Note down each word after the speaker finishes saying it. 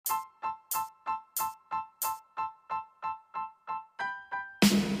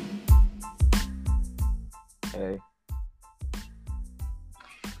Hey,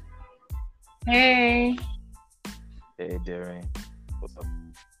 Hey, hey, Jerry. What's up?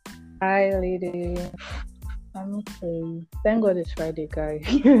 hi, lady. I'm okay. Thank God it's Friday, guys.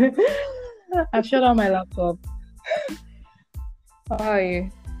 I've shut down my laptop. How are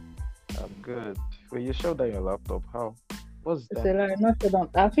you? I'm good. Well, you showed down your laptop. How? What's It's that? a lie, not shut down.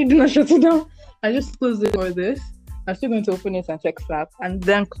 I actually did not shut it down. I just closed it for this. I'm still going to open it and check Slack and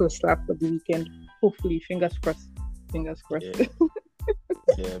then close Slack for the weekend. Hopefully, fingers crossed. Fingers crossed. Yeah,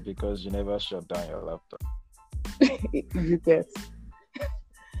 yeah, because you never shut down your laptop. You get.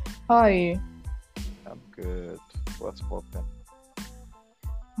 How are you? I'm good. What's poppin'?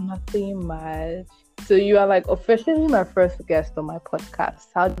 Nothing much. So you are like officially my first guest on my podcast.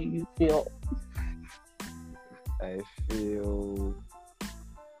 How do you feel? I feel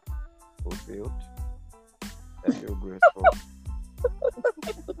fulfilled. I feel grateful.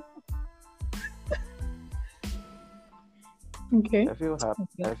 Okay. I feel happy.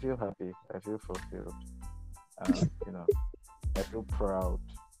 Okay. I feel happy. I feel fulfilled. And, you know, I feel proud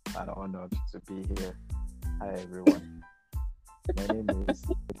and honored to be here. Hi, everyone. My name is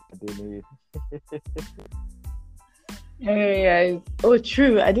Adeni. Hey guys. Oh,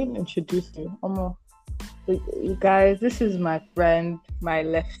 true. I didn't introduce you. You guys, this is my friend, my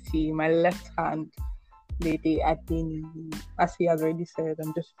lefty, my left hand lady Adini. As he has already said,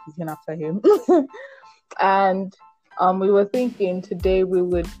 I'm just speaking after him. And we were thinking today we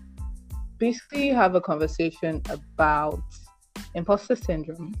would basically have a conversation about imposter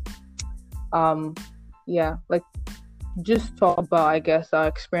syndrome. Um, yeah, like just talk about, I guess, our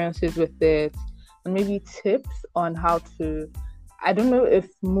experiences with it and maybe tips on how to. I don't know if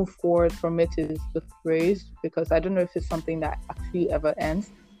move forward from it is the phrase because I don't know if it's something that actually ever ends,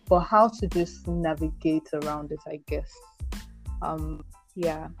 but how to just navigate around it, I guess. Um,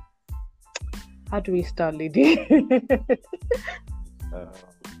 yeah. How do we start, lady? Um,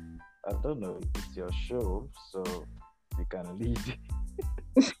 I don't know. It's your show, so you can lead.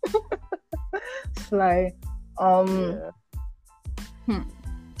 Sly. Um, Yeah. hmm.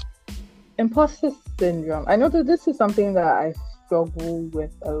 Imposter syndrome. I know that this is something that I struggle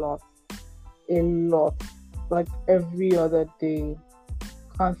with a lot, like every other day,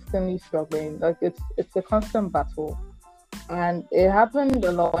 constantly struggling. Like it's a constant battle, and it happened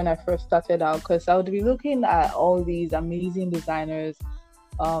a lot when I first started out because I would be looking at all these amazing designers,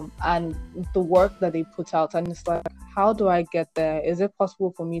 and the work that they put out, and it's like, how do I get there? Is it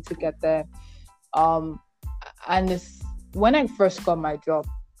possible for me to get there? Um, and it's when I first got my job.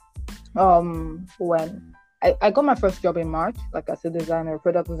 When I got my first job in March, like as a designer,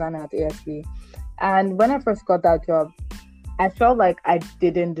 product designer at ASB. And when I first got that job, I felt like I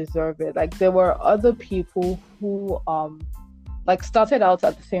didn't deserve it. Like there were other people who like started out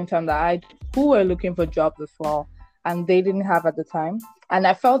at the same time that I who were looking for jobs as well and they didn't have at the time. And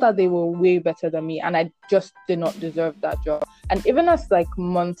I felt that they were way better than me and I just did not deserve that job. And even as like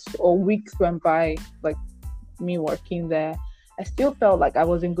months or weeks went by, like me working there, I still felt like I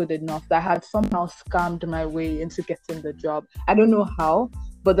wasn't good enough. That I had somehow scammed my way into getting the job. I don't know how,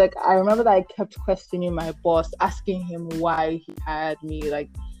 but like I remember that I kept questioning my boss, asking him why he hired me. Like,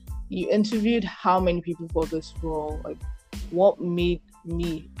 you interviewed how many people for this role? Like, what made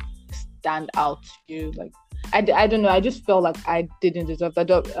me stand out to you? Like, I don't know. I just felt like I didn't deserve that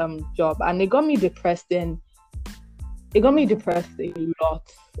job, and it got me depressed a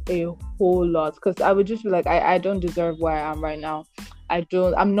lot, a whole lot, because I would just be like, I don't deserve where I am right now.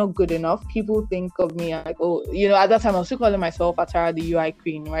 I'm not good enough. People think of me like, oh, at that time I was still calling myself Atara the UI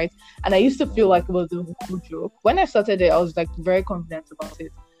queen, right? And I used to feel like it was a whole joke. When I started it, I was like very confident about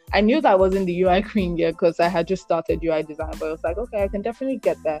it. I knew that I wasn't the UI queen yet because I had just started UI design, but I was like, okay, I can definitely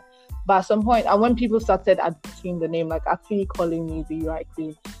get there. But at some point, and when people started adopting the name, like actually calling me the UI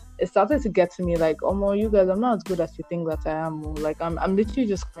queen, it started to get to me like, oh no, you guys, I'm not as good as you think that I am. Like I'm literally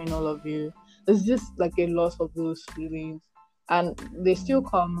just calling all of you. It's just like a loss of those feelings, and they still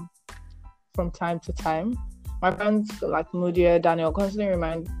come from time to time. My friends like Mudia, Daniel constantly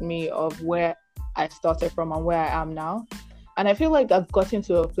remind me of where I started from and where I am now. And I feel like I've gotten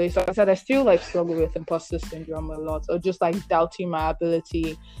to a place, like I said, I still like struggle with imposter syndrome a lot, or just like doubting my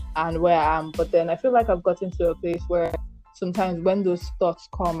ability and where I am. But then I feel like I've gotten to a place where sometimes when those thoughts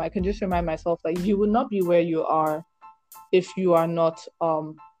come, I can just remind myself like you will not be where you are if you are not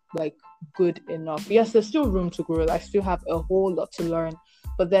like good enough. Yes, there's still room to grow. I still have a whole lot to learn.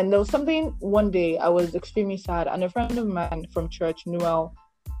 But then there was something one day I was extremely sad, and a friend of mine from church, Noel,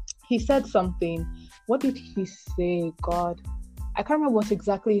 he said something. What did he say? God, I can't remember what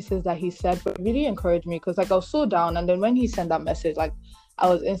exactly he says that he said, but it really encouraged me because like I was so down, and then when he sent that message, like I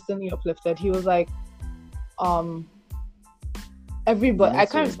was instantly uplifted. He was like, um You everybody. need I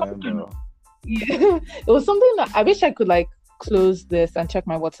to can't. remember. Yeah. It was something that I wish I could like close this and check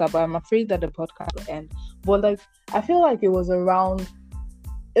my WhatsApp, but I'm afraid that the podcast will end. But like, I feel like it was around.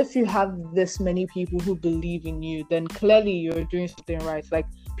 If you have this many people who believe in you, then clearly you're doing something right. Like,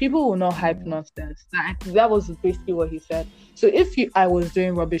 people will not hype nonsense. That was basically what he said. So if I was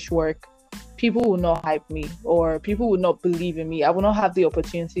doing rubbish work, people will not hype me, or people will not believe in me. I will not have the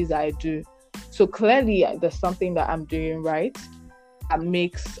opportunities that I do. So clearly there's something that I'm doing right that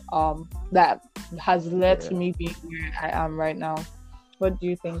makes that has led to Yeah. me being where I am right now. What do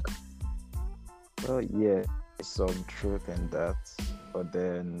you think? Well, yeah, some truth in that, but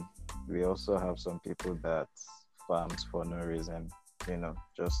then we also have some people that farms for no reason,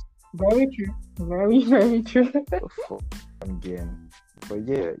 just Very true. Very, very true. for one game. But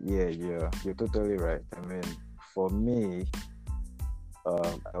yeah, you're totally right. I mean, for me,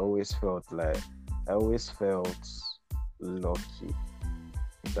 I always felt lucky,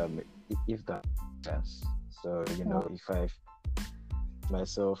 if that makes sense. So if I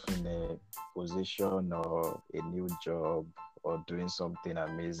myself in a position or a new job or doing something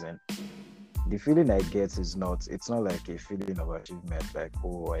amazing, the feeling I get it's not like a feeling of achievement, like,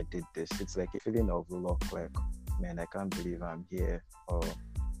 oh, I did this. It's like a feeling of luck, like, man, I can't believe I'm here, or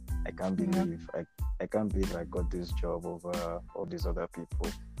I can't believe I can't believe I got this job over all these other people.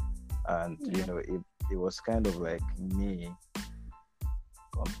 And it was kind of like me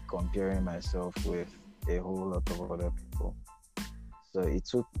comparing myself with a whole lot of other people. So it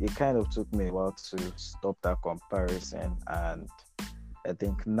kind of took me a while to stop that comparison, and I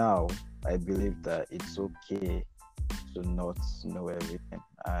think now I believe that it's okay to not know everything,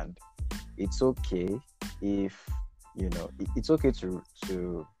 and it's okay if it's okay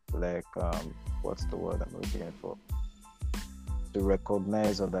to like what's the word I'm looking for, to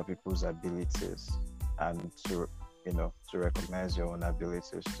recognize other people's abilities, and to recognize your own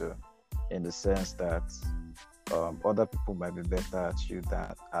abilities too, in the sense that other people might be better at you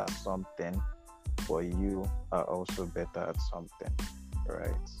than at something, but you are also better at something,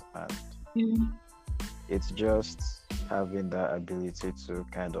 right? And it's just having that ability to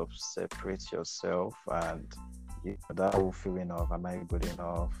kind of separate yourself, and that whole feeling of, am I good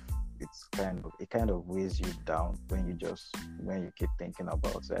enough? It kind of weighs you down when you keep thinking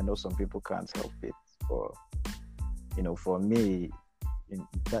about it. I know some people can't help it, but for me,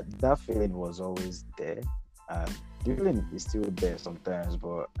 that feeling was always there, and the feeling is still there sometimes,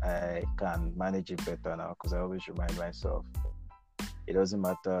 but I can manage it better now, because I always remind myself, it doesn't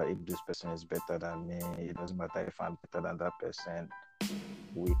matter if this person is better than me, it doesn't matter if I'm better than that person.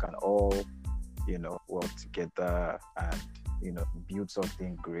 We can all work together and build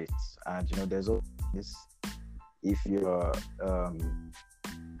something great. And there's always this, if you're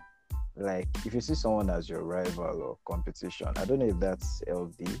like, if you see someone as your rival or competition, I don't know if that's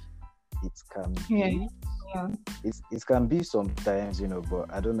LD. It can be, it can be sometimes,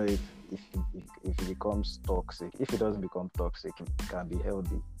 but I don't know if it becomes toxic. If it doesn't become toxic, it can be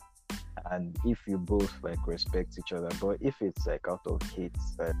healthy, and if you both like respect each other. But if it's like out of hate,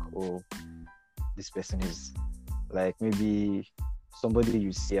 like, oh, this person is like, maybe somebody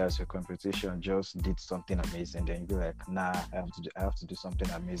you see as your competition just did something amazing, then you be like, nah, I have to do something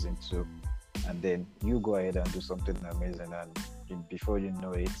amazing too, and then you go ahead and do something amazing, and before you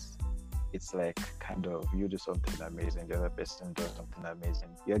know it, it's like, kind of, you do something amazing, the other person does something amazing.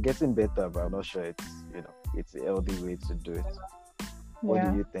 You're getting better, but I'm not sure it's the healthy way to do it. What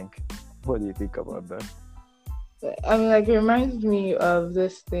do you think? What do you think about that? I mean, like, it reminds me of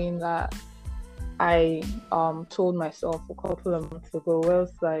this thing that I told myself a couple of months ago, where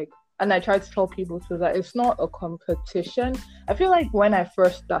it's like, and I tried to tell people too, that it's not a competition. I feel like when I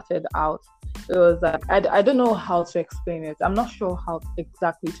first started out, it was like, I don't know how to explain it. I'm not sure how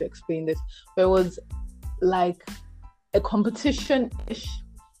exactly to explain this, but it was like a competition-ish.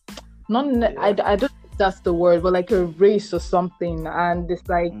 I don't think that's the word, but like a race or something. And it's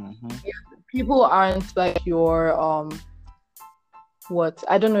like, people aren't like your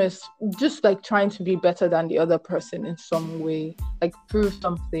I don't know, it's just like trying to be better than the other person in some way, like prove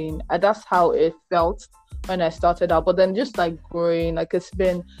something. And that's how it felt when I started out. But then just like growing, like I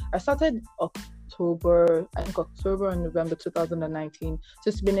started October and November 2019. So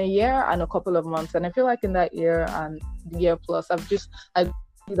it's been a year and a couple of months. And I feel like in that year and year plus, I see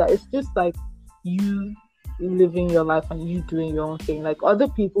that it's just like you living your life and you doing your own thing. Like, other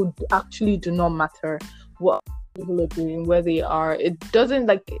people actually do not matter what people are doing, where they are. It doesn't,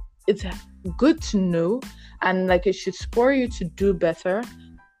 like, it's good to know, and like it should spur you to do better,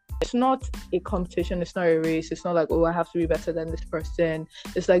 it's not a competition, it's not a race, it's not like, oh, I have to be better than this person.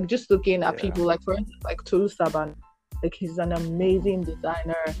 It's like just looking at people, like for instance, like Tolu Saban, like he's an amazing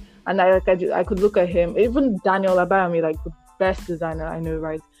designer, and I could look at him, even Daniel Abayami, like the best designer I know,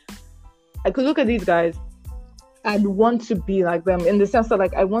 right? I could look at these guys and want to be like them, in the sense that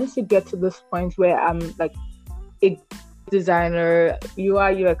like I want to get to this point where I'm like a designer,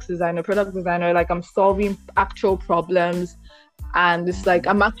 UI UX designer, product designer, like I'm solving actual problems, and it's like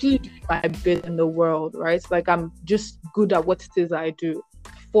I'm actually doing my bit in the world, right? Like I'm just good at what it is I do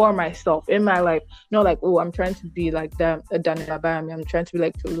for myself in my life. Not like, oh, I'm trying to be like them, Daniel Abayami, I'm trying to be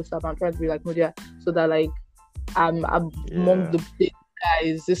like Tolu Saban, I'm trying to be like Mudia, so that like I'm among the big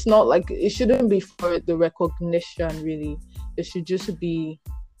guys. It's not like, it shouldn't be for the recognition really. It should just be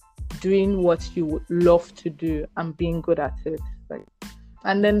doing what you would love to do and being good at it. Like,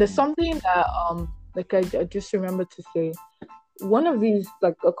 and then there's something that like I just remembered to say. One of these,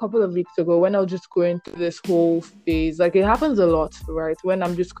 like a couple of weeks ago, when I was just going through this whole phase, like it happens a lot, right? When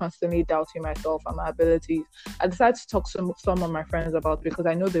I'm just constantly doubting myself and my abilities, I decided to talk to some of my friends about it, because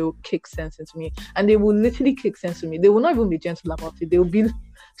I know they will kick sense into me, and they will literally kick sense to me. They will not even be gentle about it. They will be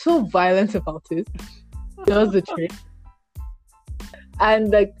so violent about it. That's the truth. And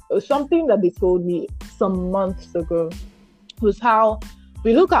like something that they told me some months ago was how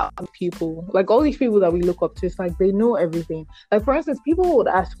we look at people, like all these people that we look up to, it's like they know everything. Like for instance, people would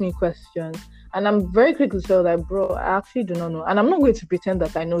ask me questions, and I'm very quick to tell that, bro, I actually do not know. And I'm not going to pretend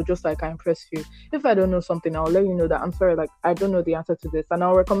that I know just like I impress you. If I don't know something, I'll let you know that I'm sorry, like I don't know the answer to this. And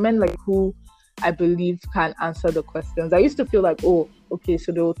I'll recommend like who I believe can answer the questions. I used to feel like, oh, okay,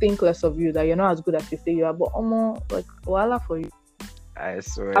 so they will think less of you, that you're not as good as you say you are. But like, voila for you. I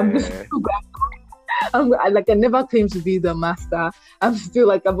swear. I never claim to be the master. I'm still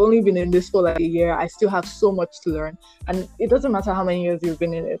like, I've only been in this for like a year. I still have so much to learn, and it doesn't matter how many years you've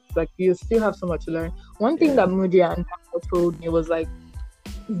been in it, like you still have so much to learn. One thing that Moody and Daniel told me was like,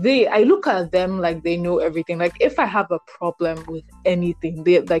 I look at them like they know everything. Like if I have a problem with anything,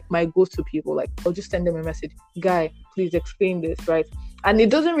 they like my go-to people. Like I'll just send them a message, guy, please explain this, right? And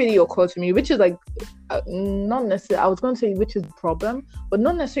it doesn't really occur to me, which is like not necessarily, I was going to say which is the problem, but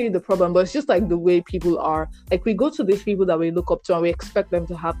not necessarily the problem, but it's just like the way people are. Like we go to these people that we look up to and we expect them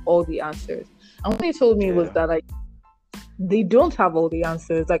to have all the answers. And what they told me was that like they don't have all the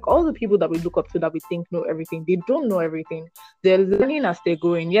answers. Like all the people that we look up to that we think know everything, they don't know everything. They're learning as they're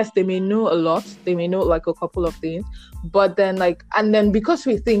going. Yes, they may know a lot. They may know like a couple of things, but then like, and then because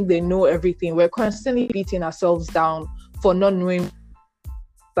we think they know everything, we're constantly beating ourselves down for not knowing.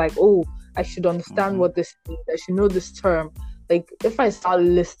 Like, oh, I should understand what this means. I should know this term. Like, if I start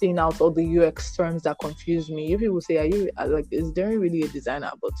listing out all the UX terms that confuse me, you people say, "Are you like, is there really a designer?"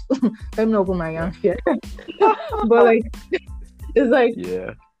 But let me not open my mouth here. But like, it's like,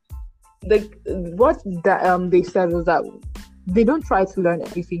 like what that they said was that they don't try to learn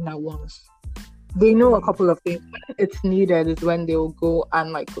everything at once. They know a couple of things. When it's needed is when they will go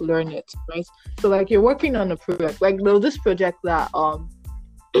and like learn it, right? So like, you're working on a project. Like there was this project that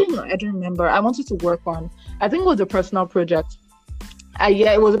I don't remember. I wanted to work on. I think it was a personal project.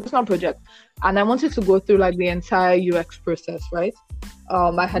 It was a personal project, and I wanted to go through like the entire UX process, right?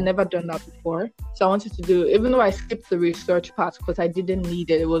 I had never done that before, so I wanted to do. Even though I skipped the research part because I didn't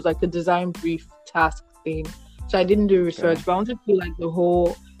need it. It was like a design brief task thing, so I didn't do research. But I wanted to do like the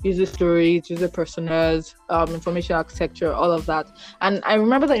whole user stories, user personas, information architecture, all of that. And I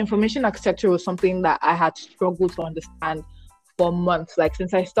remember that information architecture was something that I had struggled to understand for months. Like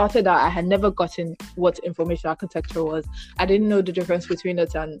since I started out, I had never gotten what information architecture was. I didn't know the difference between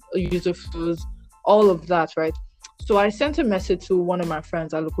it and user flows, all of that, right? So I sent a message to one of my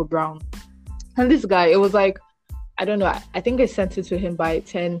friends, Aluko Brown. And this guy, it was like, I don't know, I think I sent it to him by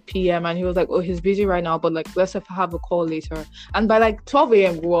 10 p.m. and he was like, oh, he's busy right now, but like, let's have a call later. And by like 12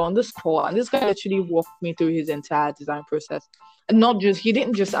 a.m. we were on this call, and this guy actually walked me through his entire design process. And he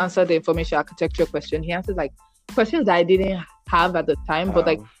didn't just answer the information architecture question, he answered like questions that I didn't have at the time, but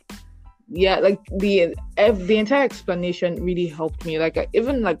like like the entire explanation really helped me. Like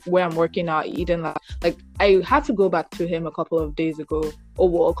even like where I'm working now, Eden, like I had to go back to him a couple of days ago,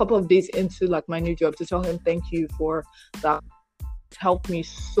 or a couple of days into like my new job, to tell him thank you for that. It helped me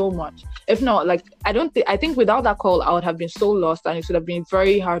so much. If not, like I think without that call I would have been so lost, and it would have been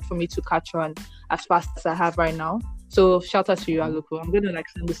very hard for me to catch on as fast as I have right now. So shout out to you, Aluko. I'm gonna like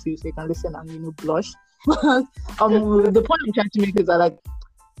send this to you so you can listen and blush. The point I'm trying to make is that like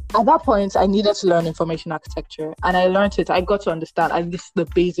at that point I needed to learn information architecture, and I learned it. I got to understand at least the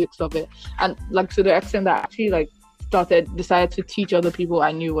basics of it, and like to the extent that I actually like decided to teach other people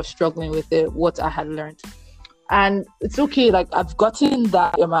I knew were struggling with it what I had learned. And it's okay, like I've gotten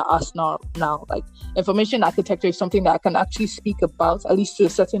that in my arsenal now. Like information architecture is something that I can actually speak about, at least to a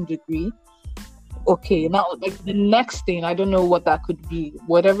certain degree. Okay, now like the next thing, I don't know what that could be,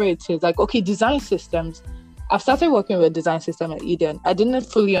 whatever it is. Like, okay, design systems. I've started working with a design system at Eden. I didn't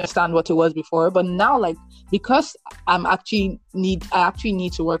fully understand what it was before, but now, like, because I actually need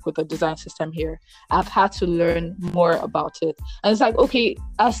to work with a design system here. I've had to learn more about it, and it's like, okay,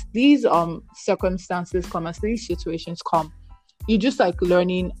 as these circumstances come, as these situations come, you're just like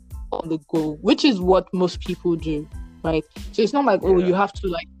learning on the go, which is what most people do, right? So it's not like, oh, you have to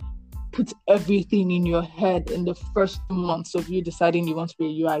like put everything in your head in the first months of you deciding you want to be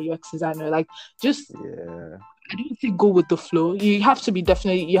a UI UX designer. Like, just I don't think go with the flow. You have to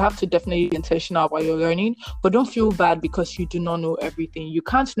definitely be intentional while you're learning, but don't feel bad because you do not know everything. You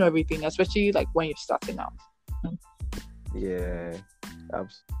can't know everything, especially like when you're starting out. Yeah,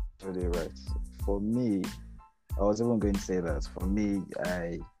 absolutely right. For me, I was even going to say that for me,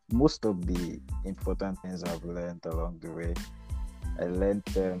 most of the important things I've learned along the way, I learned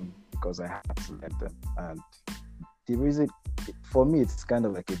them because I had to learn them. And the reason, for me, it's kind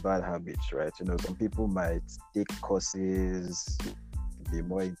of like a bad habit, right? You know, some people might take courses, be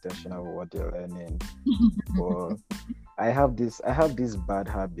more intentional with what they're learning. But I have these bad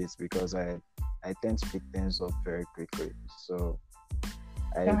habits because I tend to pick things up very quickly. So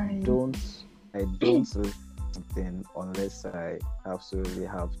I don't learn something unless I absolutely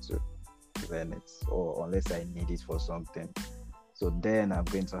have to learn it, or unless I need it for something. So then I'm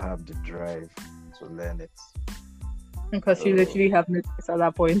going to have the drive to learn it. Because you literally have no choice at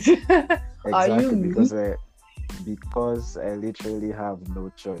that point. Exactly, because I literally have no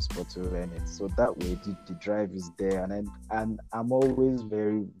choice but to learn it. So that way the drive is there, and I'm always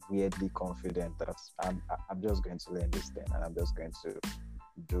very weirdly confident that I'm just going to learn this thing and I'm just going to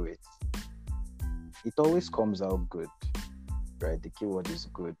do it. It always comes out good, right? The keyword is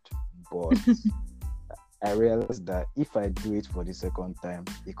good, but I realized that if I do it for the second time,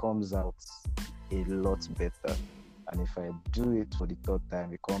 it comes out a lot better. And if I do it for the third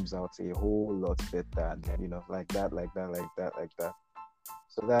time, it comes out a whole lot better. And then, you know, like that.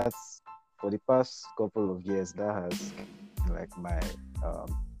 So that's, for the past couple of years, that has like my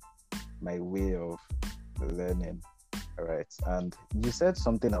way of learning. All right. And you said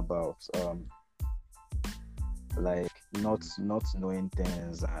something about like not knowing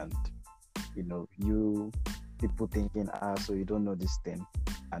things, and you know, people thinking, so you don't know this thing,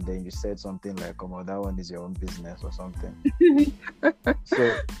 and then you said something like, oh, that one is your own business or something.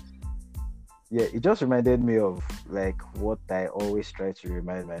 So yeah, it just reminded me of like what I always try to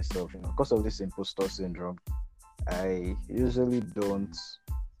remind myself, you know, because of this imposter syndrome. I usually don't,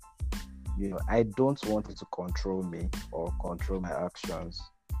 you know, I don't want it to control me or control my actions,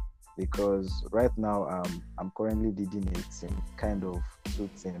 because right now I'm currently leading a team, kind of two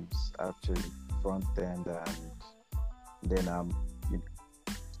teams actually, front end, and then I'm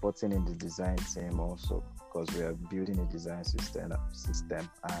supporting in the design team also, because we are building a design system,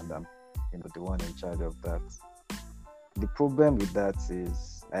 and I'm, you know, the one in charge of that. The problem with that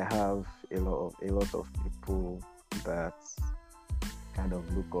is I have a lot of people that kind of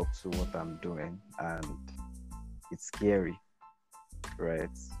look up to what I'm doing, and it's scary, right?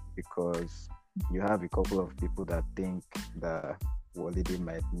 Because you have a couple of people that think that Wolide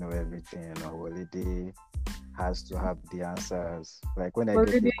might know everything, or Wolide has to have the answers. Like when I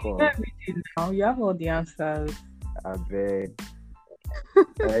get the call, now you have all the answers. I beg.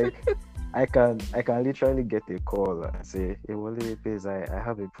 Like I can literally get a call and say, hey Wolide, please, I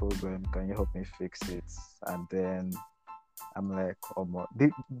have a problem. Can you help me fix it? And then I'm like,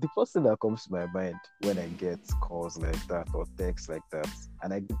 the first thing that comes to my mind when I get calls like that or texts like that,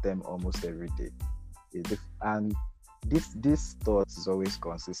 and I get them almost every day, and this thought is always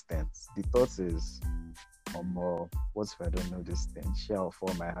consistent. The thought is, what if I don't know this thing? Shall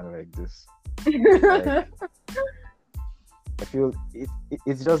fall my hand like this? Like, I feel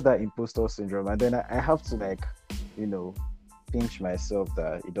it's just that imposter syndrome, and then I have to, like, you know, pinch myself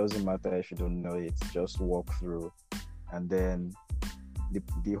that it doesn't matter if you don't know it, just walk through. And then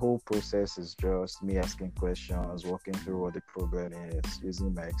the whole process is just me asking questions, walking through what the problem is,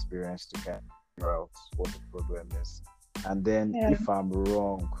 using my experience to kind of figure out what the problem is. And then if I'm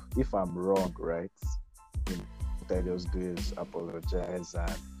wrong, right, you know, what I just do is apologize,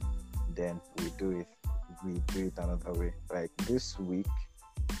 and then we do it another way. Like this week,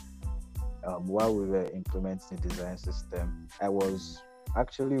 while we were implementing the design system, I was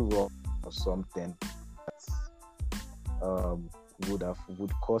actually wrong for something that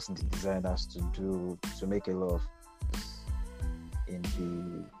would cause the designers to make a lot of in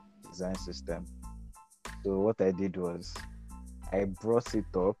the design system. So what I did was I brought it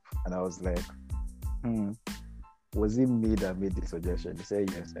up and I was like, was it me that made the suggestion? He said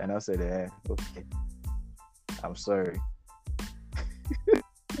yes. And I said, okay, I'm sorry.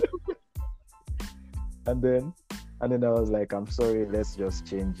 and then I was like, I'm sorry, let's just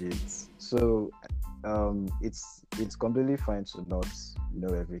change it. So it's completely fine to not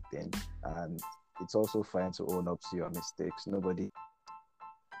know everything, and it's also fine to own up to your mistakes. Nobody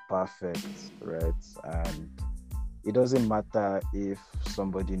perfect, right? And it doesn't matter if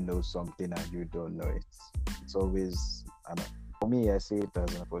somebody knows something and you don't know it. It's always, for me, I see it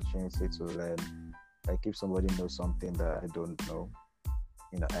as an opportunity to learn. Like if somebody knows something that I don't know,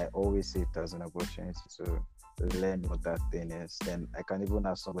 I always see it as an opportunity to learn what that thing is. Then I can even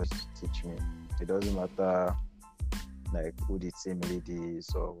ask somebody to teach me. It doesn't matter like who the team lead is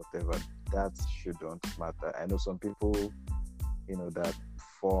or whatever. That shouldn't matter. I know some people, that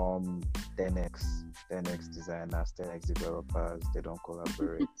form 10x designers, 10x developers, they don't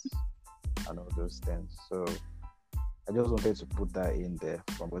collaborate and all those things. So I just wanted to put that in there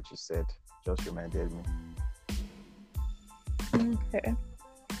from what you said. Just reminded me. Okay.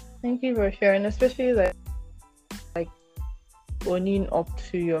 Thank you for sharing, especially like owning up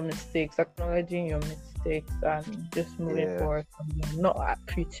to your mistakes, acknowledging your mistakes, and just moving forward from them, not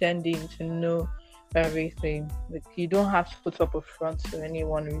pretending to know everything. Like you don't have to put up a front to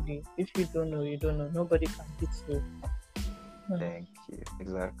anyone really. If you don't know, you don't know. Nobody can beat you. Thank you.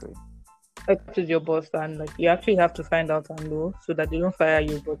 Exactly. Like to your boss, and like you actually have to find out and know so that they don't fire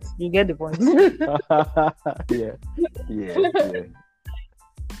you. But you get the point. Yeah.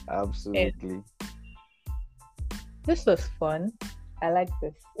 Absolutely. This was fun. I like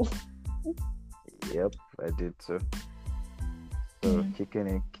this. Yep, I did too. So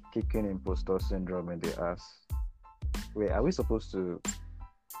kicking imposter syndrome in the ass. Wait, are we supposed to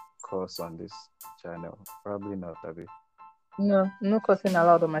curse on this channel? Probably not, Abby. No cursing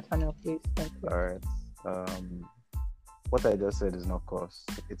allowed on my channel, please. Thank you. All right. What I just said is not curse.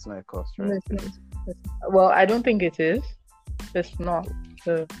 It's not a curse, right? Well, I don't think it is. It's not.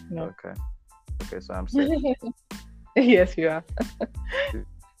 So, no. Okay, so I'm safe. Yes, you are.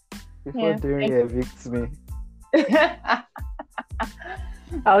 Before Darian evicts me.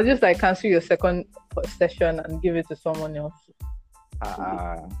 I'll just cancel your second session and give it to someone else.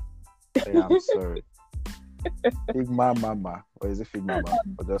 I'm sorry. Figma Mama. Or is it Figma Mama?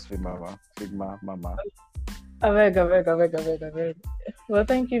 Or just Figma Mama? I beg. Well,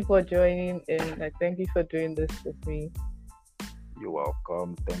 thank you for joining in. Thank you for doing this with me. You're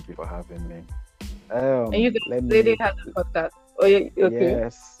welcome. Thank you for having me. And you lady has a podcast. Oh, yeah, okay.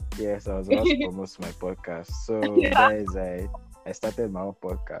 Yes, I was about to promote my podcast. So, guys, I started my own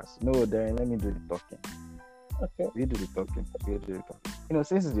podcast. No, Darren, let me do the talking. Okay. You do the talking.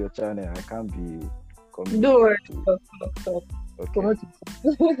 Since it's your channel, I can't be coming. Don't worry. Stop. Okay.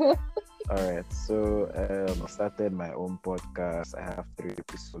 All right. So, I started my own podcast. I have 3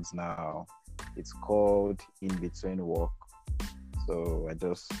 episodes now. It's called In Between Work. So,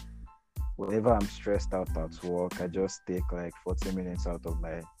 whenever I'm stressed out at work, I just take 40 minutes out of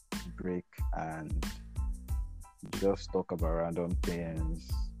my break and just talk about random things,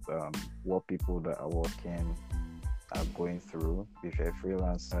 what people that are working are going through. If you're a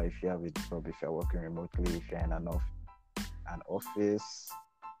freelancer, if you have a job, if you're working remotely, if you're in an office,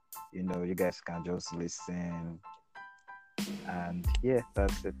 you guys can just listen. And yeah,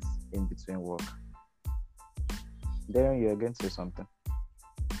 that's it. In Between Work. Darren, you're going to say something?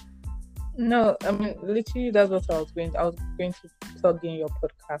 No, I mean literally that's what I was going to plug in your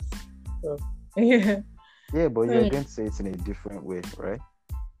podcast. So yeah. Yeah, but you're going to say it in a different way, right?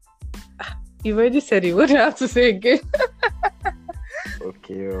 You've already said it. What do I have to say again?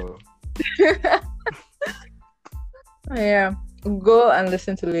 Okay. Yeah. Go and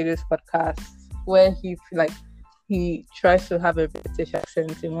listen to the latest podcast where he tries to have a British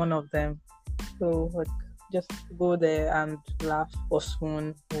accent in one of them. So just go there and laugh or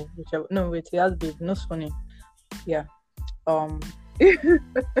swoon or whichever. No, wait, he has babe. No swooning. Yeah.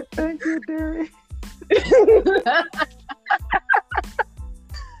 Thank you, Derry.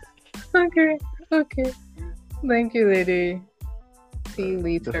 Okay. Thank you, lady. See you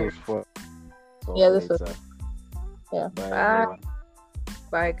later. This was fun. This was. Yeah. Bye.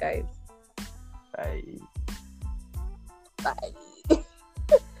 Bye, guys. Bye. Bye.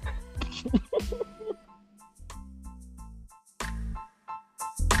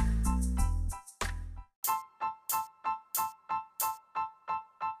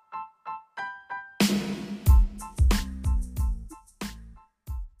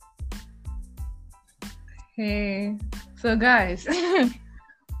 Hey, so guys,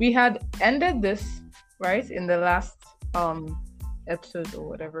 we had ended this right? In the last episode or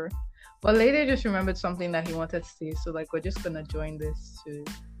whatever. But later just remembered something that he wanted to say. So like we're just gonna join this to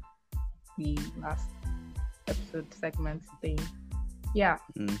the last episode segment thing. Yeah.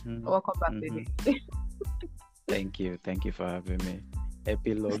 Welcome back, lady. Thank you for having me.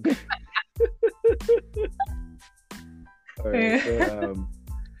 Epilogue. All right, so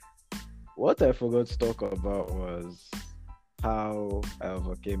what I forgot to talk about was how I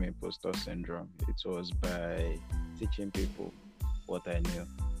overcame imposter syndrome. It was by teaching people what I knew.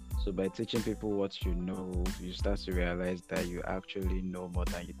 So by teaching people what you know, you start to realize that you actually know more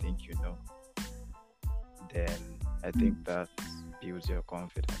than you think you know. Then I think that builds your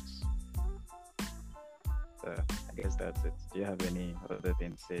confidence. So I guess that's it. Do you have any other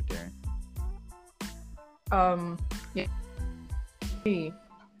thing to say, Darren? Yeah.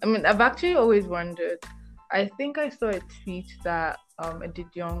 I mean, I've actually always wondered. I think I saw a tweet that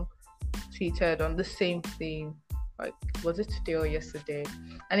Edith Young tweeted on the same thing. Like, was it today or yesterday?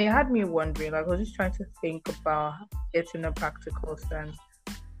 And it had me wondering. Like, I was just trying to think about it in a practical sense.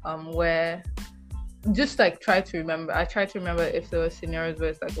 Where just like try to remember. I tried to remember if there were scenarios where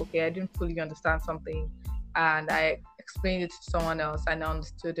it's like, okay, I didn't fully understand something, and I explained it to someone else and I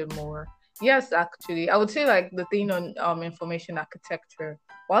understood it more. Yes, actually, I would say like the thing on information architecture.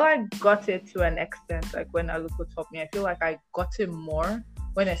 While I got it to an extent, like when Aluko taught me, I feel like I got it more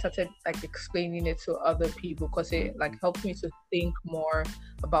when I started like explaining it to other people, because it like helped me to think more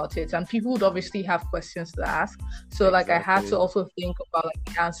about it. And people would obviously have questions to ask, so like I had to also think about like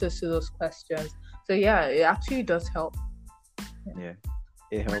the answers to those questions. So yeah, it actually does help. Yeah.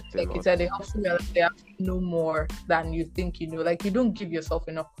 It helped like you said, it helps you realize they actually know more than you think you know. Like you don't give yourself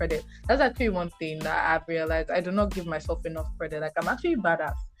enough credit. That's actually one thing that I've realized. I do not give myself enough credit. Like I'm actually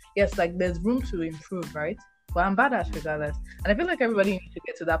badass. Yes, like there's room to improve, right? But I'm badass regardless. And I feel like everybody needs to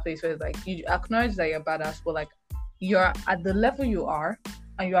get to that place where it's like you acknowledge that you're badass, but like you're at the level you are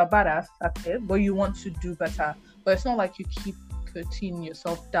and you are badass at it, but you want to do better. But it's not like you keep putting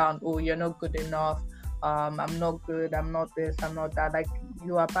yourself down. Oh, you're not good enough. I'm not good, I'm not this, I'm not that. Like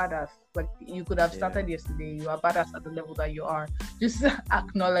you are badass. Like you could have started yesterday. You are badass at the level that you are. Just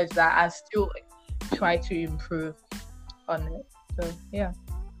acknowledge that and still like, try to improve on it. So yeah.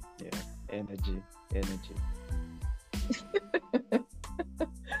 Energy.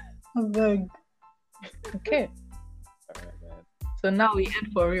 Okay. All right, man. So now we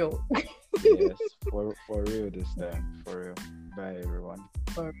end for real. Yes, for real this time. For real. Bye everyone.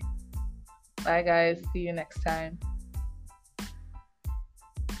 Bye guys. See you next time.